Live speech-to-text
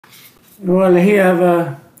Well, here I have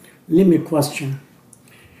a limit question.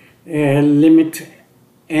 Limit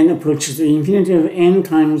n approaches to infinity of n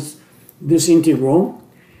times this integral.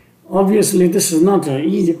 Obviously, this is not an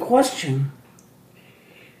easy question.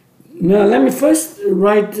 Now, let me first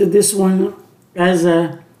write this one as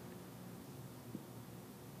the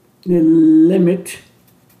limit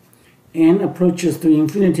n approaches to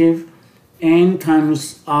infinity n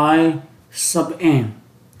times I sub n.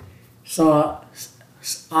 So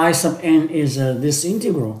I sub n is this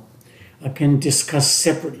integral. I can discuss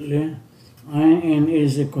separately. In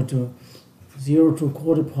is equal to 0 to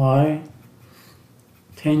quarter pi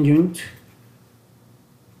tangent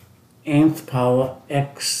nth power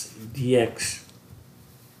x dx.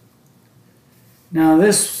 Now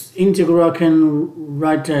this integral I can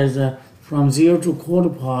write as from 0 to quarter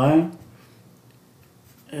pi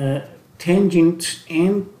tangent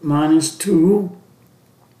n minus 2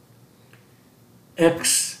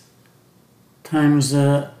 x times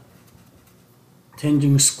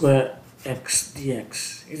tangent square x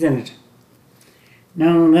dx, isn't it?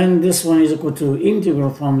 Now then this one is equal to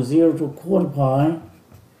integral from 0 to quarter pi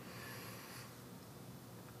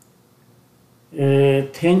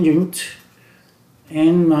tangent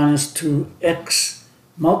n minus 2x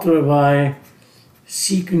multiplied by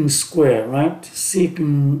secant square, right?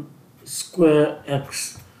 Secant square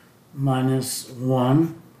x minus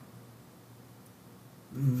 1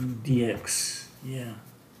 dx. Yeah.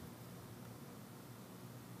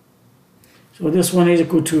 So this one is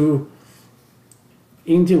equal to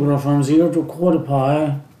integral from 0 to quarter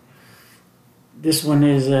pi. This one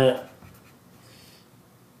is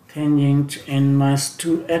tangent n minus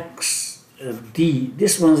 2x d.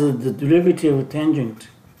 This one is the derivative of tangent.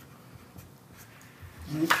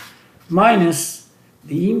 Right? Minus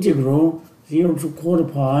the integral 0 to quarter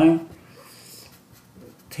pi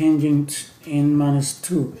tangent n minus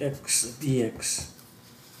 2x dx.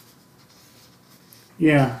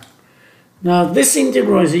 Yeah. Now this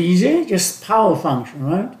integral is easy, just power function,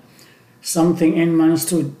 right? Something n minus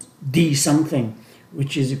 2 d something,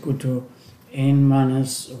 which is equal to n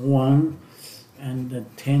minus 1 and the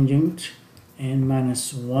tangent n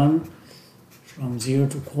minus 1 from 0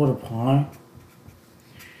 to quarter pi.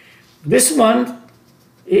 This one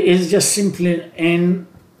is just simply n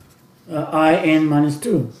in minus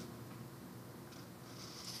 2.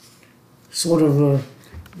 Sort of a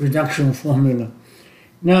reduction formula.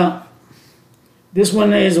 Now, this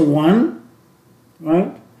one is 1,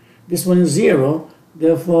 right? This one is 0.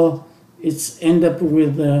 Therefore, it's end up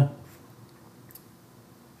with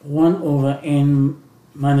 1 over n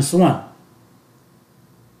minus 1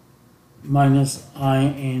 minus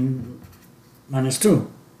in minus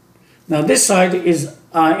 2. Now, this side is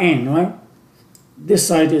in, right? This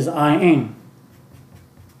side is in.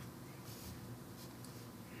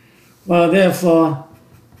 Well, therefore,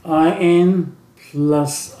 in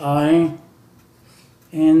plus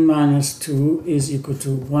n minus 2 is equal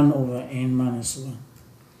to 1 over n minus 1.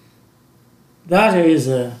 That is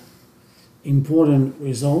an important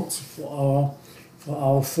result for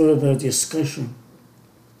our further discussion.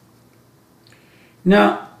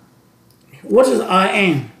 Now, what is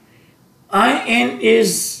in? In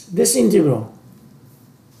is this integral.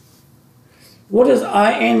 What is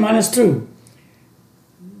in minus 2?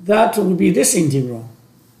 That will be this integral.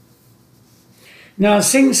 Now,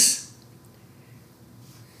 since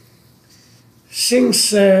in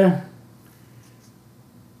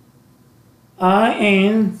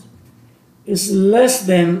is less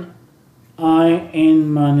than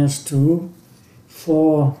in minus 2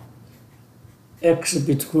 for x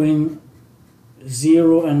between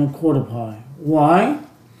 0 and a quarter pi. Why?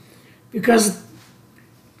 Because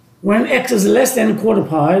when x is less than a quarter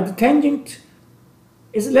pi, the tangent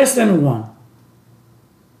is less than 1.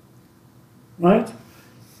 Right?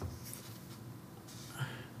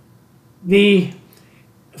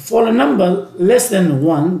 For a number less than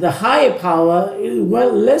 1, the higher power is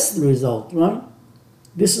less the result, right?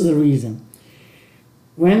 This is the reason.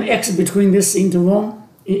 When x between this interval,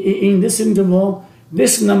 in this interval,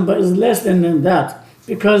 this number is less than that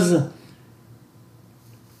because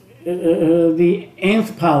the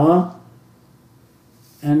nth power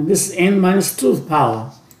and this n minus 2th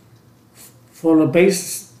power for a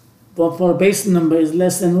base number is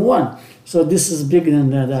less than 1. So this is bigger than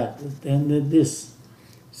that, than this.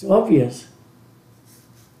 It's obvious.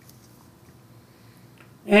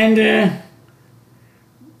 And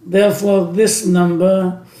therefore this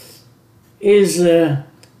number is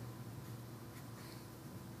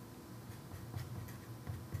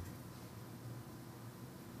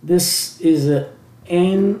this is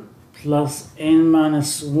n plus n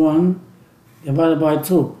minus 1 divided by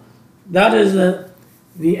 2. That is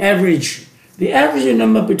the average. The average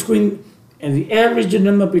number between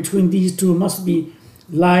these two must be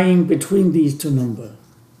lying between these two numbers.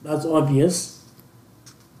 That's obvious.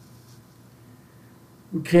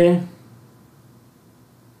 Okay.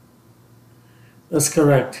 That's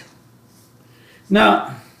correct.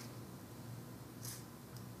 Now,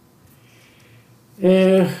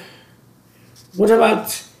 what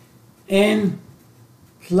about n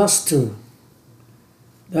plus 2?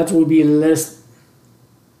 That will be less.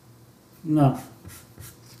 No.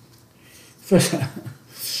 First,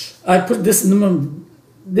 I put this number,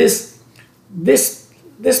 this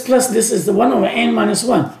plus this is the 1 over n minus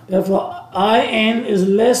 1. Therefore, in is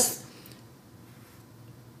less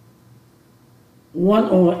 1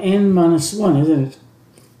 over n minus 1, isn't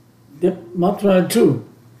it? Multiply 2.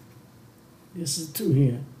 This is 2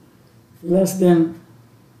 here. Less than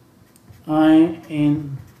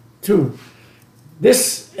in 2.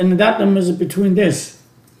 This and that number is between this.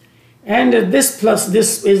 And this plus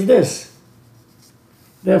this is this.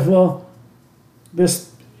 Therefore,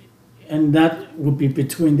 this and that would be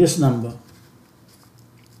between this number.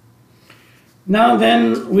 Now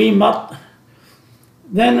then we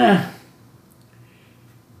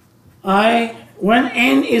when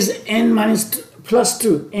n is n minus plus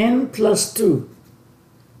 2, n plus 2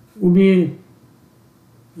 will be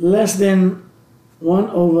less than 1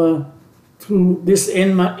 over 2, this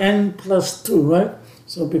n plus 2, right?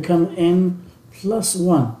 So become n plus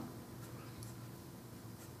 1,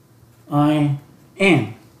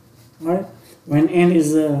 n, right? When n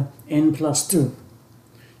is n plus 2.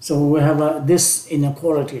 So we have this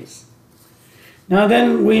inequalities. Now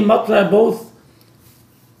then we multiply both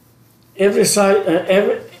every side,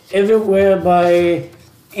 everywhere by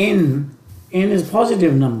n. N is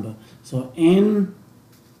positive number. So n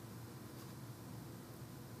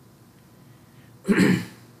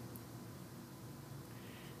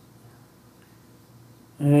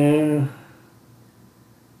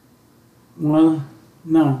well,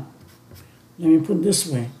 now let me put this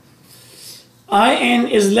way. In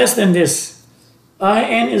is less than this.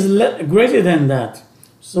 In is greater than that.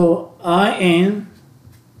 So in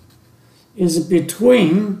is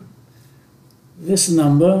between this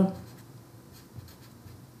number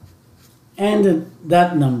and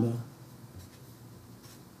that number.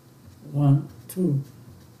 1, 2.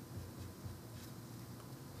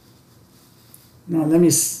 Now let me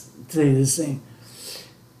say the same.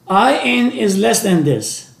 In is less than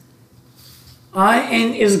this.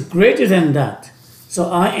 In is greater than that.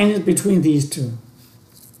 So in is between these two.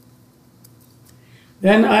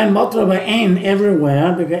 Then I multiply by n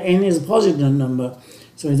everywhere because n is a positive number.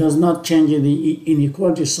 So it does not change the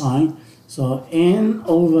inequality sign. So n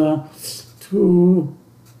over 2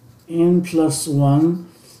 n plus 1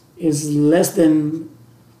 is less than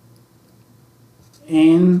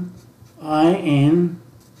n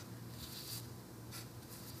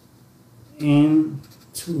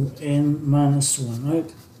to n minus 1,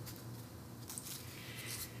 right?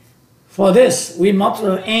 For this, we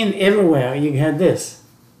multiply n everywhere, you get this.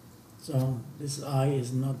 So this I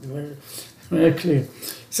is not very clear.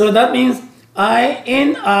 So that means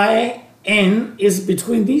n is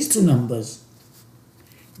between these two numbers.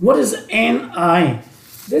 What is ni?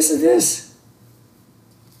 This is this.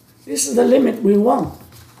 This is the limit we want.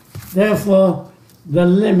 Therefore, the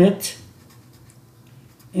limit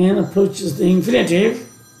n approaches the infinitive,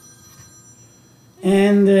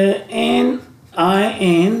 and n,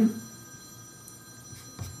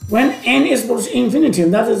 when n is equal to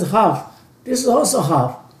infinitive, that is half. This is also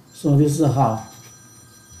half. So this is a half.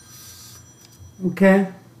 Okay?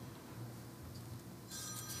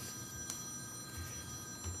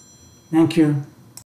 Thank you.